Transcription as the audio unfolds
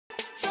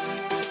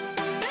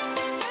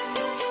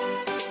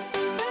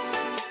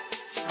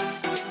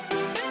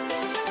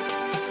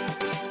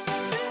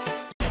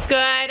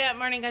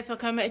morning, guys.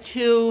 Welcome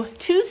to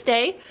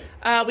Tuesday.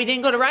 We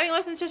didn't go to riding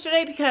lessons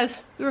yesterday because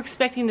we were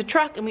expecting the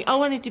truck and we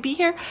all wanted to be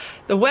here.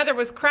 The weather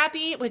was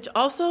crappy, which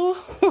also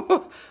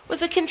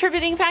was a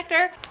contributing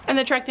factor, and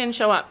the truck didn't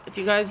show up. If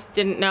you guys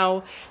didn't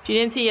know, if you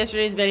didn't see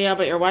yesterday's video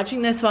but you're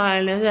watching this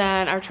one,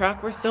 then our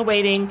truck, we're still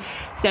waiting.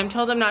 Sam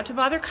told them not to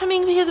bother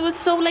coming because it was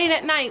so late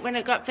at night when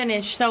it got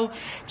finished, so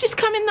just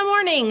come in the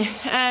morning.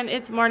 And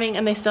it's morning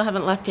and they still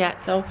haven't left yet,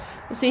 so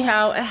we'll see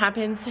how it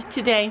happens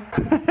today.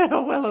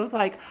 Willow's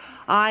like,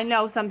 I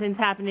know something's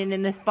happening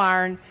in this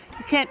barn.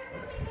 You can't.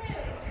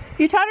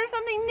 You taught her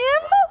something new?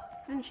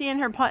 Isn't she in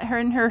her? Wow!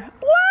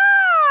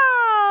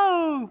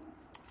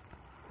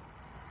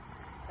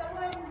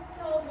 Someone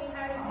told me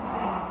how to do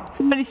that.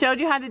 Somebody showed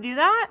you how to do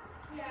that?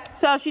 Yeah.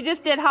 So she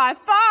just did high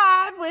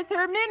five with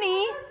her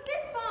mini.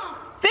 Fist bump.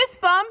 Fist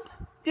bump.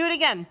 Do it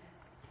again.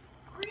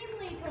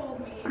 Greenlee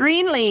told me.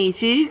 Greenlee.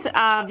 She's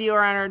a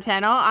viewer on our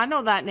channel. I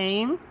know that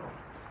name.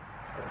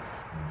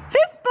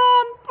 Fist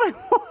bump.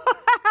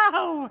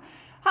 Wow.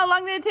 How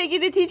long did it take you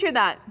to teach her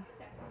that?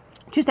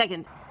 2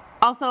 seconds.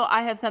 Also,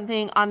 I have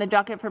something on the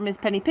docket for Miss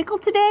Penny Pickle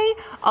today.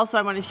 Also,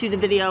 I want to shoot a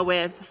video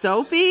with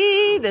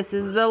Sophie. This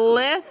is the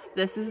list.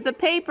 This is the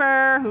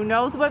paper. Who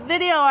knows what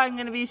video I'm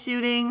going to be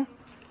shooting?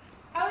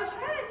 I was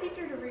trying to teach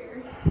her to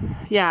rear.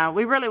 Yeah,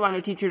 we really want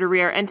to teach her to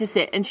rear and to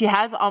sit. And she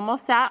has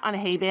almost sat on a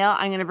hay bale.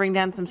 I'm going to bring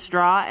down some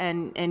straw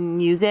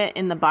and use it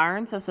in the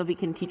barn so Sophie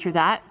can teach her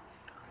that.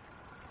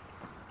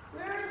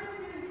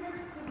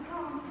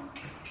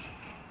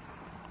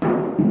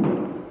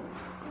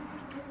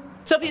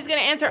 Sophie's going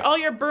to answer all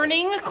your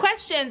burning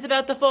questions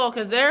about the foal,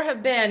 because there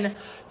have been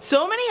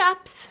so many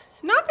ups,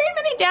 not very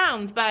many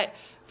downs, but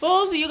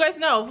foals, you guys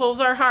know, foals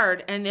are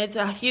hard and it's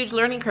a huge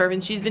learning curve,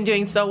 and she's been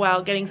doing so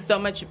well, getting so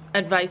much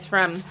advice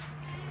from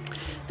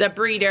the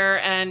breeder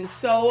and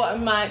so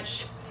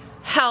much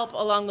help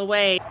along the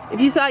way.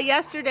 If you saw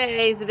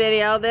yesterday's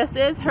video, this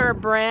is her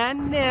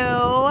brand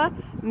new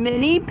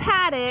mini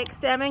paddock.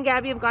 Sam and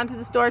Gabby have gone to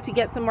the store to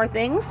get some more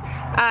things.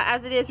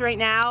 As it is right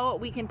now,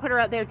 we can put her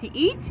out there to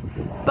eat,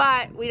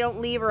 but we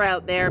don't leave her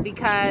out there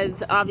because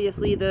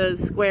obviously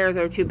the squares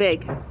are too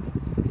big.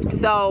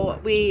 So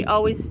we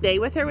always stay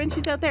with her when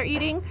she's out there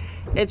eating.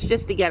 It's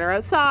just to get her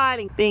outside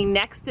and being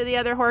next to the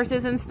other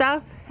horses and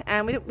stuff.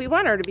 And we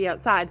want her to be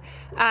outside.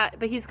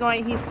 But he's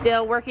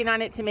still working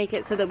on it to make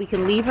it so that we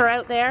can leave her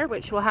out there,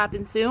 which will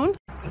happen soon.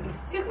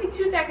 It took me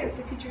 2 seconds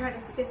to teach her how to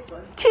fist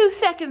bump. 2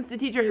 seconds to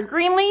teach her.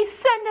 Greenlee,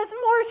 send us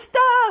more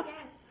stuff.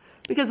 Yes.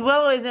 Because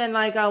Willow is in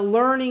like a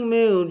learning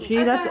mood. I saw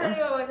a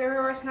video with her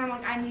horse and I'm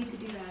like, I need to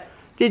do that.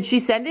 Did she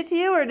send it to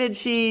you or did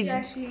she?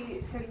 Yeah,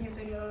 she sent me a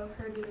video of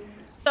her doing it.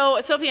 So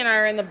Sophie and I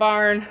are in the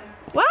barn.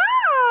 Wow,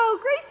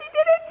 Gracie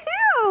did it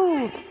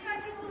too.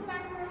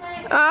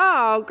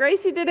 Oh,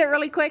 Gracie did it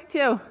really quick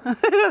too.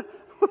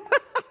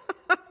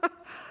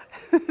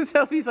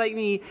 Sophie's like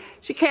me.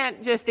 She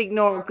can't just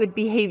ignore good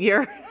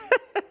behavior.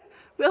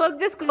 Willow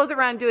just goes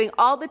around doing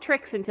all the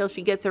tricks until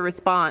she gets a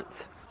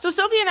response. So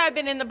Sophie and I have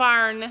been in the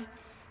barn,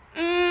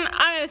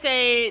 I'm going to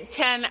say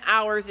 10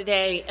 hours a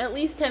day, at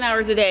least 10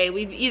 hours a day.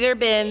 We've either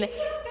been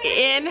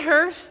in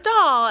her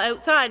stall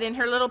outside, in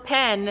her little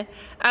pen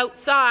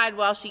outside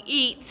while she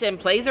eats and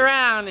plays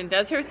around and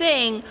does her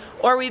thing,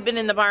 or we've been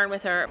in the barn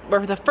with her.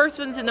 We're the first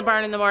ones in the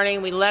barn in the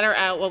morning. We let her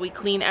out while we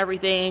clean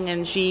everything,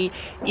 and she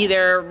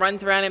either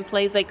runs around and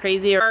plays like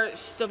crazy, or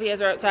Sophie has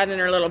her outside in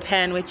her little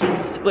pen, which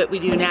is what we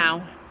do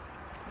now.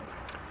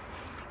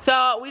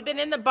 So we've been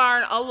in the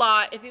barn a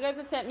lot. If you guys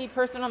have sent me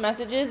personal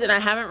messages and I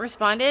haven't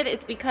responded,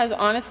 it's because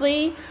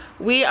honestly,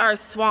 we are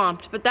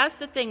swamped. But that's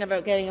the thing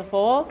about getting a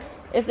foal,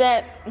 is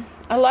that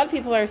a lot of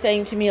people are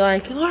saying to me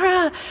like,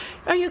 Laura,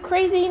 are you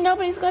crazy?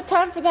 Nobody's got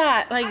time for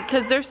that. Like,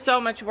 because there's so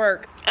much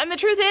work. And the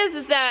truth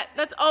is that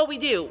that's all we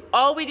do.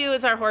 All we do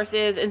is our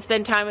horses and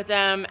spend time with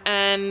them,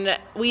 and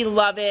we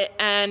love it,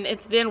 and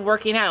it's been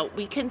working out.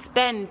 We can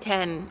spend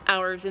 10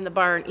 hours in the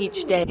barn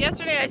each day.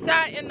 Yesterday I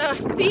sat in the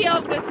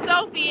field with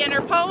Sophie and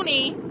her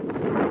pony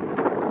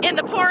in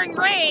the pouring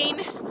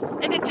rain,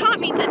 and it taught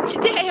me that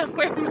today I'm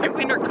wearing my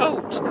winter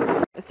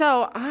coat.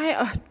 So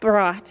I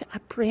brought a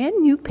brand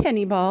new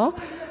penny ball.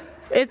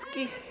 It's,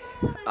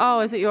 oh,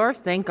 is it yours?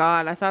 Thank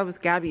God. I thought it was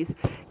Gabby's.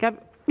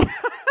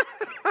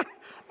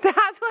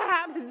 That's what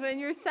happens when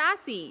you're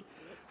sassy.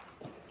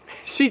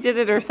 She did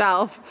it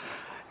herself.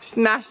 She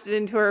smashed it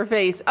into her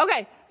face.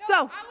 Okay, so. I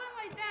went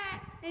like that,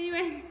 and you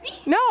went.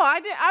 No,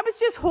 I was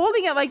just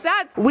holding it like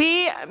that.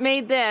 We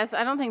made this.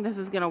 I don't think this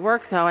is gonna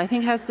work though. I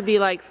think it has to be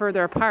like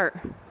further apart.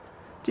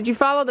 Did you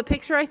follow the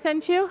picture I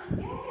sent you?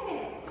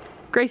 Yeah.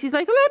 Gracie's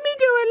like, let me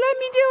do it, let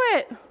me do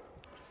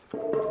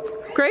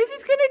it.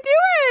 Gracie's gonna do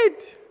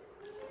it.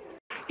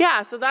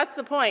 Yeah, so that's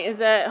the point, is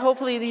that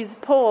hopefully these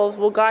poles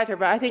will guide her,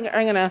 but I think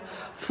I'm gonna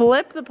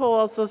flip the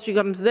pole so she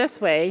comes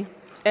this way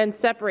and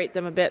separate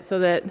them a bit so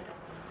that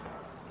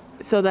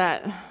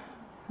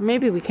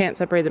maybe we can't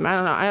separate them. I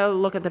don't know. I'll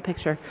look at the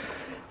picture.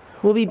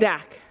 We'll be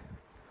back.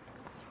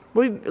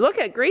 Look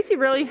at Gracie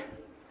really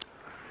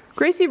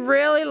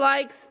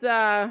likes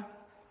the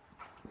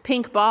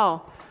pink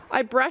ball.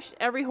 I brushed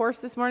every horse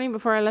this morning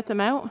before I let them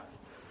out.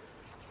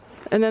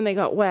 And then they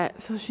got wet,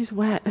 so she's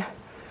wet.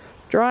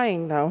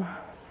 Drying though.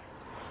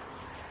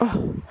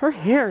 Oh, her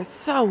hair is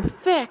so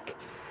thick.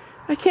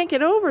 I can't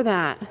get over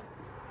that.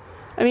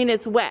 I mean,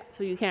 it's wet,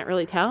 so you can't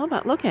really tell,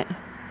 but look at.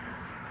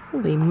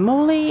 Holy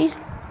moly.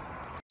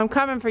 I'm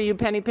coming for you,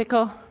 Penny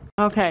Pickle.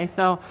 Okay,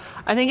 so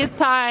I think it's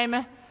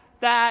time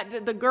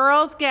that the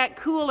girls get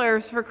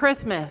coolers for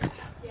Christmas.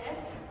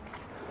 Yes.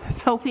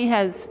 Sophie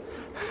has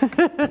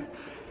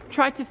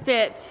tried to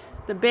fit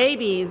the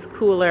baby's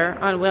cooler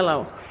on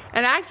Willow.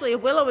 And actually,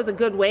 if Willow is a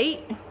good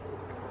weight,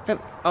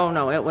 oh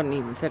no, it wouldn't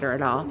even fit her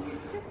at all.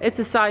 It's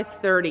a size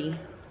 30.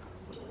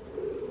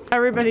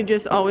 Everybody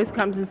just always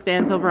comes and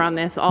stands over on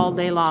this all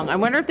day long. I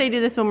wonder if they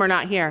do this when we're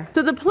not here.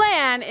 So the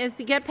plan is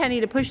to get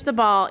Penny to push the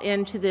ball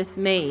into this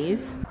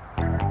maze.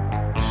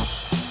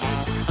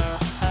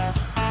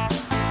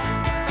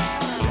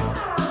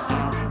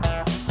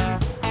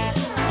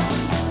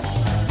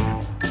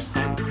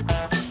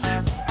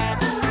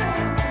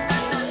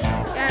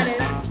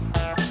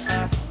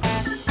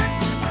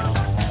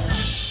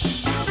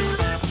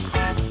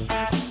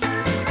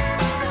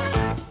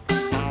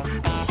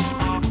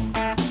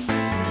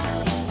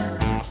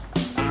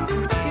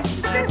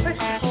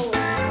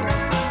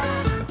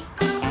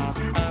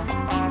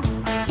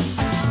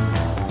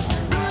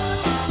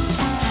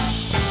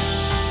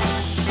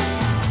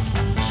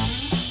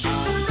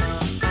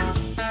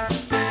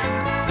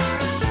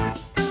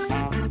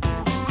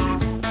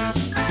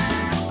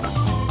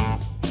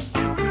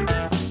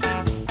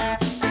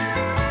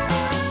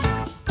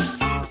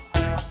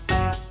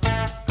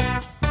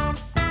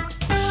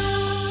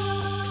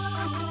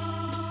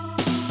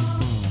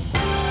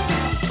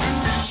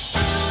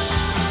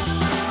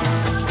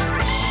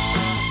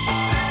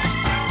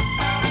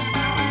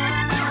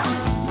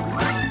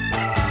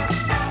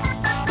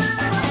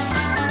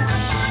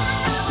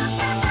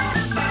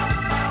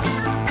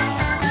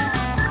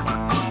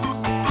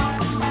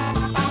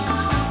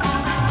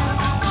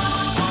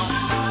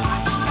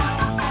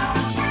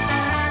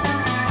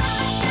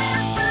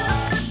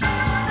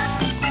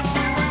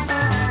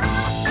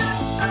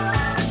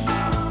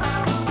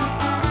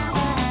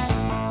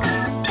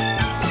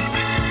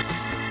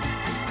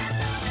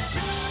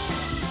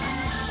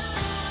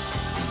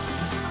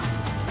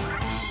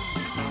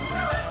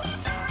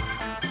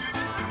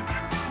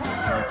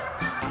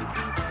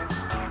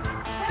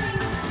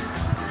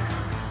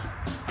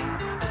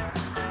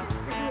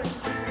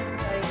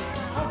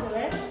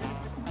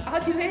 I'll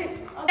do it.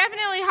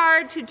 Definitely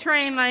hard to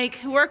train, like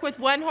work with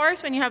one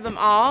horse when you have them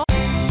all.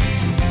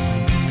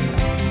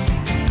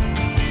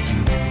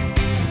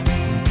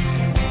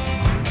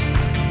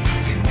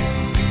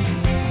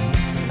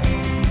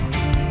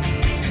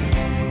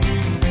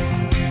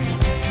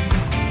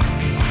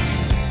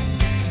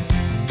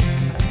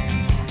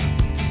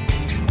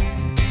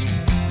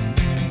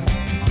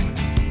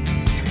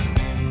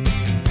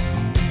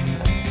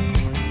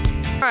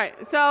 Alright,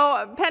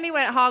 so Penny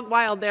went hog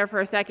wild there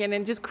for a second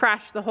and just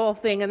crashed the whole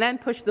thing and then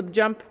pushed the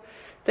jump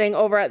thing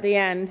over at the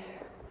end.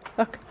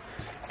 Look,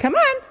 come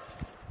on.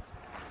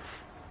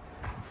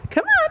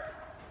 Come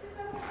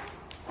on.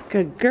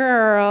 Good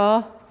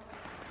girl.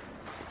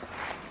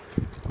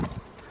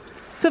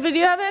 So, do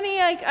you have any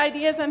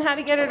ideas on how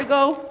to get her to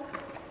go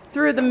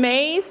through the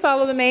maze,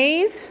 follow the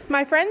maze?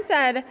 My friend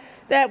said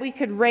that we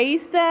could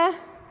raise the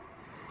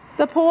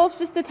poles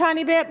just a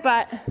tiny bit,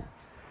 but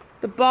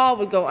the ball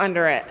would go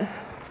under it.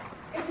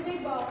 It's a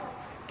big ball.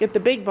 Get the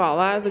big ball,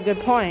 that was a good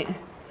point.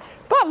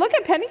 But look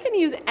at Penny can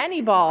use any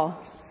ball.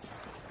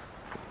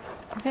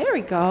 There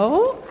we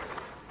go.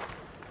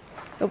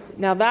 Oh,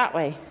 now that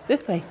way,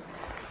 this way.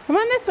 Come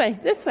on this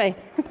way,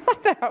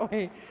 not that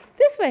way.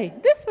 This way,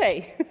 this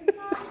way.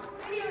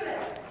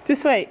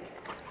 This way.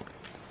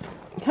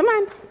 Come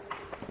on.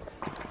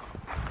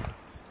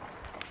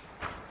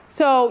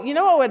 So, you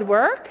know what would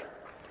work?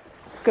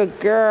 Good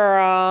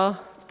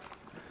girl.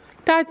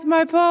 That's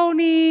my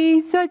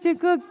pony, such a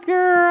good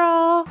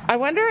girl. I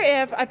wonder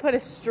if I put a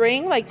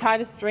string, like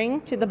tied a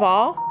string to the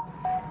ball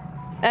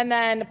and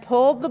then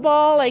pulled the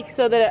ball like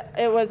so that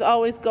it was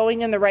always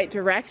going in the right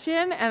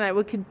direction, and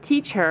I could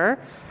teach her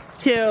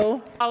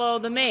to follow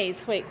the maze.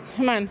 Wait,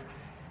 come on,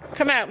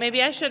 come out.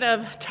 Maybe I should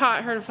have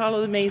taught her to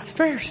follow the maze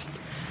first.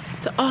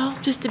 It's all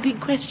just a big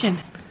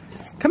question.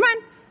 Come on.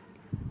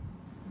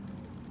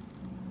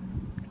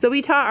 So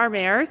we taught our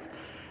mares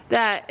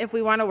that if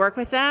we want to work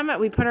with them,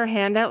 we put our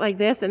hand out like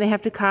this and they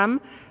have to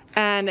come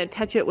and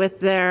touch it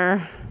with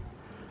their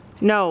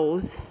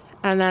nose,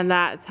 and then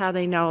that's how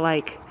they know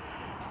like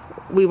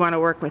we want to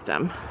work with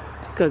them.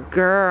 Good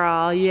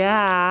girl,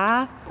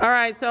 yeah. All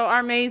right, so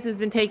our maze has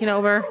been taken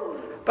over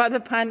by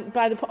the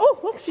oh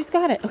look, she's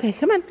got it. Okay,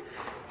 come on.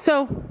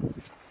 So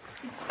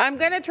I'm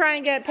gonna try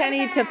and get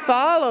Penny to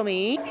follow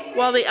me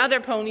while the other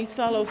ponies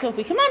follow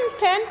Sophie. Come on,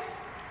 Pen.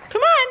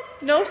 Come on.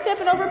 No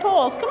stepping over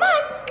poles. Come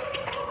on.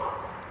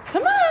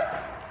 Come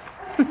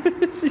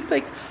on. She's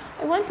like,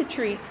 I want the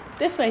treat.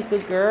 This way,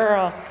 good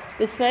girl.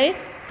 This way.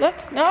 Look,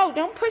 no,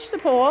 don't push the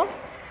pole.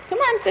 Come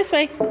on, this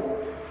way.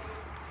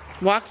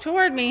 Walk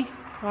toward me.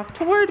 Walk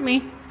toward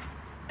me.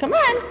 Come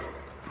on.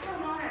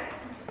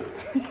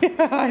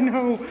 Yeah, I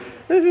know.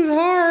 This is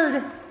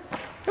hard.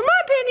 Come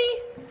on, Penny.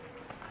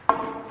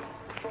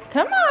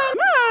 Come on, come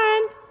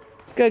on.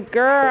 Good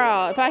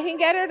girl. If I can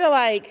get her to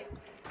like,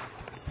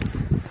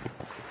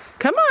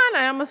 come on.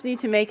 I almost need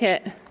to make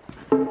it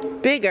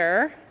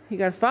bigger. You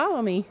gotta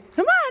follow me.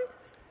 Come on.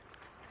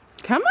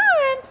 Come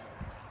on.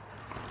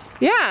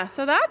 Yeah,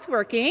 so that's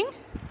working.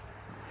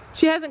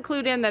 She hasn't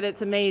clued in that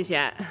it's a maze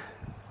yet.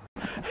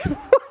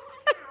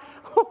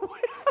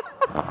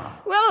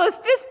 Willow's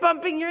fist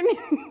bumping your knee.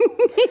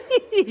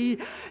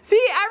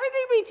 See,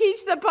 everything we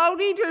teach the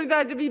pony turns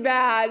out to be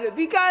bad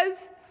because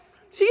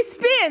she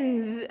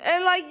spins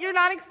and like you're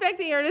not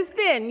expecting her to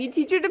spin. You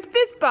teach her to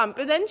fist bump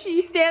and then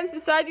she stands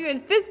beside you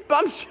and fist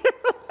bumps your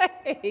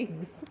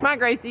legs. Come on,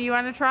 Gracie, you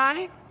want to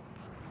try?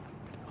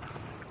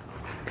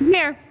 Come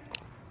here.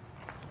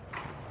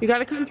 You got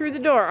to come through the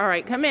door. All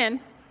right, come in.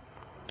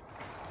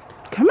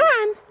 Come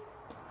on.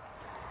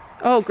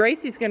 Oh,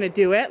 Gracie's going to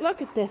do it.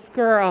 Look at this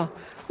girl.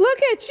 Look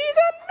at, she's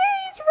a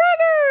maze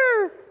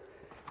runner.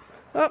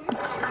 Oh,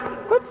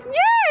 whoops,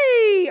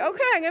 yay.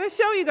 Okay, I'm going to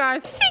show you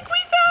guys. I think we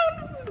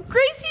found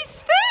Gracie's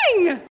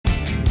thing.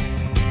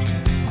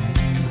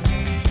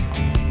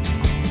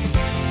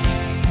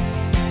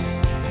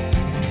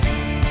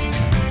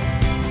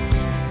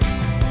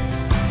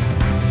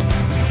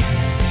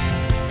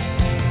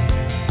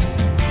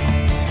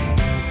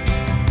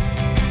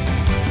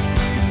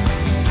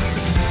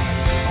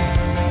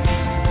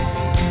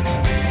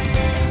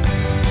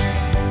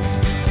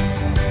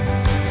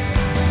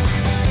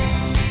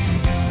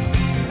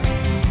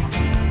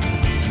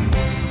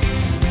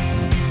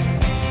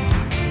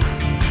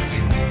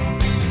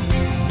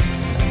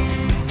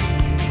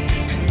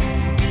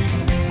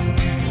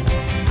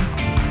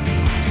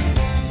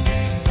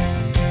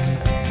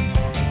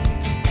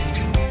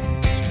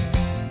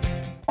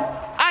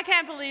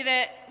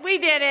 We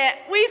did it.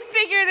 We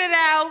figured it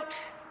out.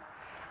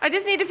 I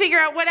just need to figure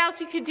out what else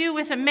you could do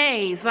with a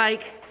maze.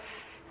 Like,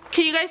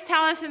 can you guys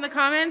tell us in the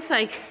comments,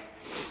 like,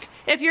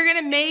 if you're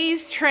gonna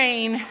maze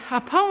train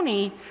a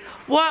pony,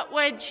 what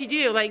would she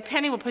do? Like,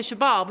 Penny will push a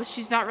ball, but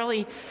she's not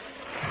really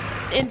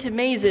into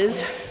mazes.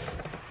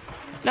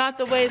 Not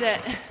the way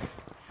that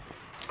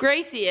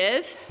Gracie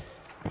is.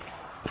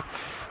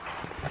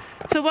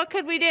 So what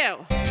could we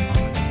do?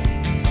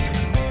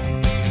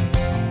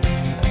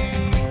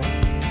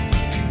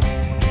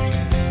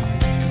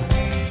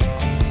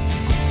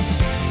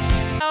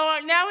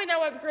 Now we know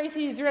what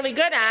Gracie's really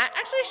good at.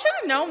 Actually, I should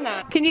have known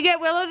that. Can you get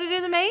Willow to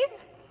do the maze?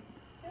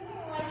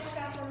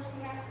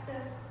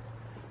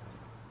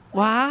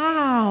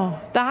 Wow,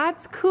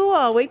 that's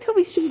cool. Wait till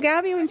we show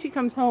Gabby when she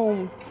comes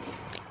home.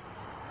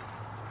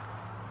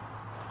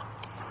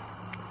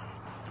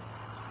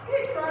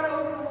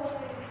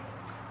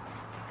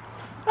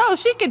 Oh,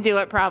 she could do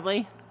it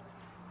probably.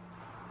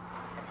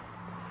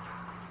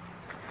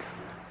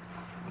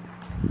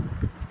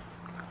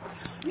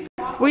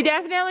 We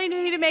definitely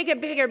need to make it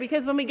bigger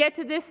because when we get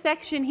to this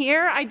section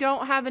here, I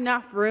don't have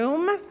enough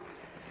room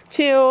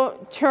to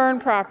turn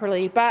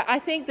properly. But I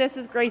think this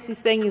is Gracie's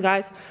thing, you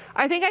guys.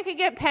 I think I could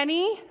get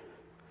Penny.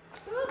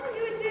 Willow can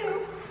do it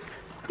too.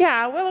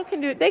 Yeah, Willow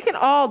can do it. They can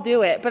all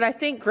do it, but I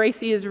think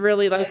Gracie is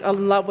really like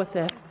in love with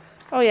this.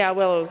 Oh yeah,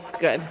 Willow's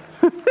good.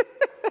 I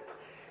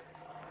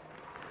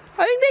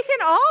think they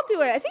can all do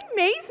it. I think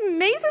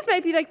mazes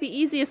might be like the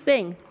easiest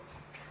thing.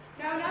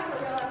 No, not for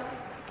Willow.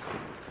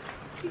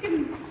 She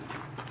can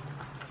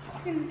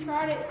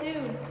try it too.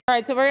 All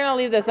right, so we're gonna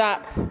leave this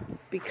up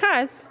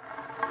because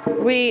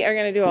we are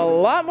gonna do a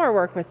lot more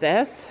work with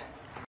this.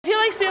 I feel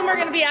like soon we're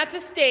gonna be at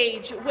the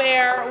stage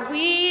where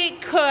we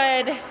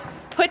could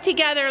put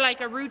together like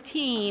a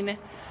routine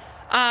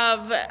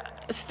of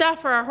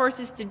stuff for our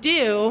horses to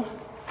do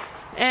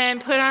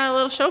and put on a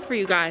little show for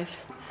you guys.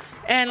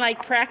 And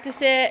like practice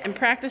it and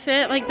practice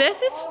it. Like this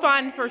is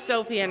fun for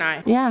Sophie and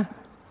I. Yeah,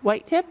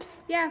 white tips?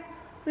 Yeah,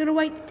 little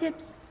white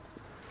tips.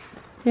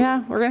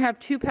 Yeah, we're gonna have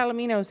 2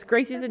 Palominos.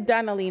 Gracie's a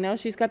Dunalino.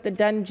 She's got the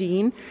Dun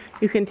gene.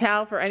 You can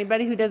tell for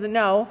anybody who doesn't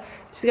know,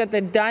 she's got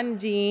the Dun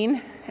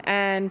gene,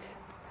 and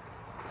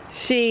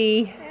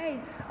she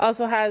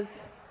also has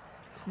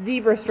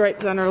zebra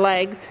stripes on her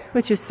legs,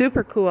 which is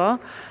super cool.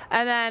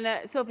 And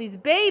then Sophie's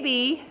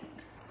baby,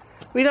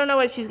 we don't know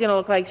what she's gonna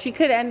look like. She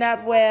could end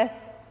up with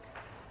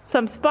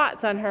some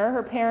spots on her.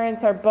 Her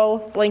parents are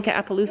both Blanca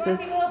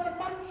Appaloosas.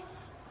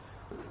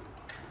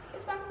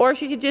 Or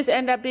she could just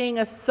end up being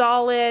a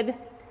solid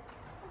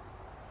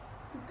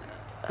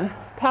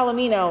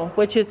Palomino,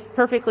 which is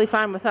perfectly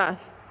fine with us.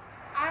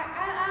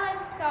 I like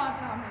solid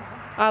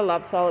Palominos. I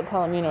love solid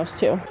Palominos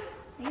too.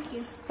 Thank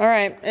you. All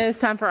right, it's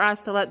time for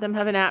us to let them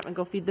have a nap and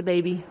go feed the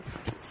baby.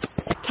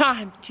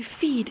 Time to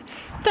feed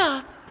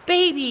the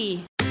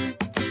baby.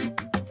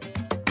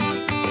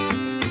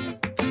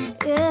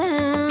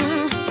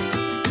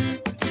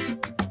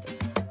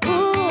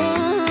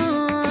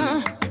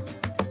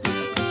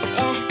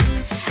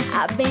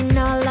 I've been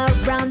all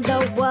around the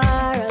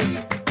world,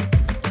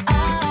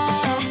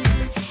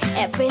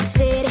 every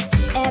city,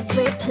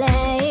 every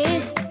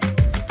place,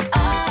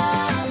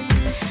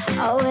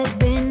 always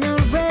been a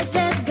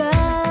restless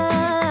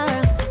girl.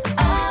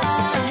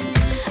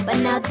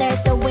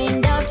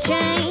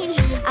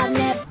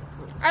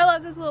 I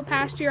love this little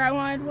pasture. I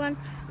wanted one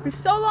for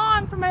so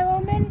long for my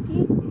little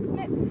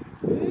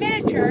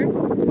miniature.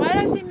 Why did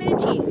I say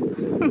miniature?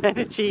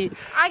 Miniature.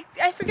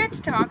 I forget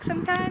to talk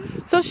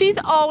sometimes. So she's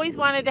always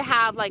wanted to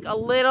have like a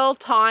little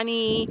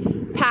tawny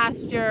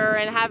pasture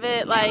and have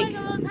it like a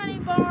little tiny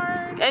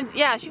barn. And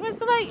yeah, she wants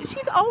to like,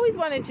 she's always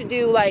wanted to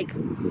do like,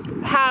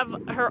 have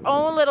her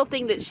own little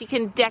thing that she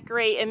can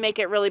decorate and make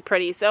it really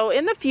pretty. So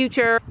in the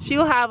future, she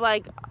will have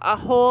like a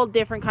whole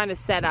different kind of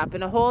setup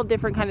and a whole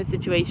different kind of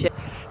situation.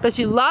 But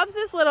she loves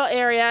this little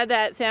area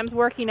that Sam's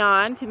working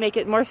on to make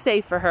it more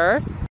safe for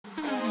her.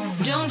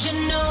 Don't you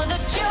know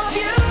that you're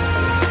beautiful?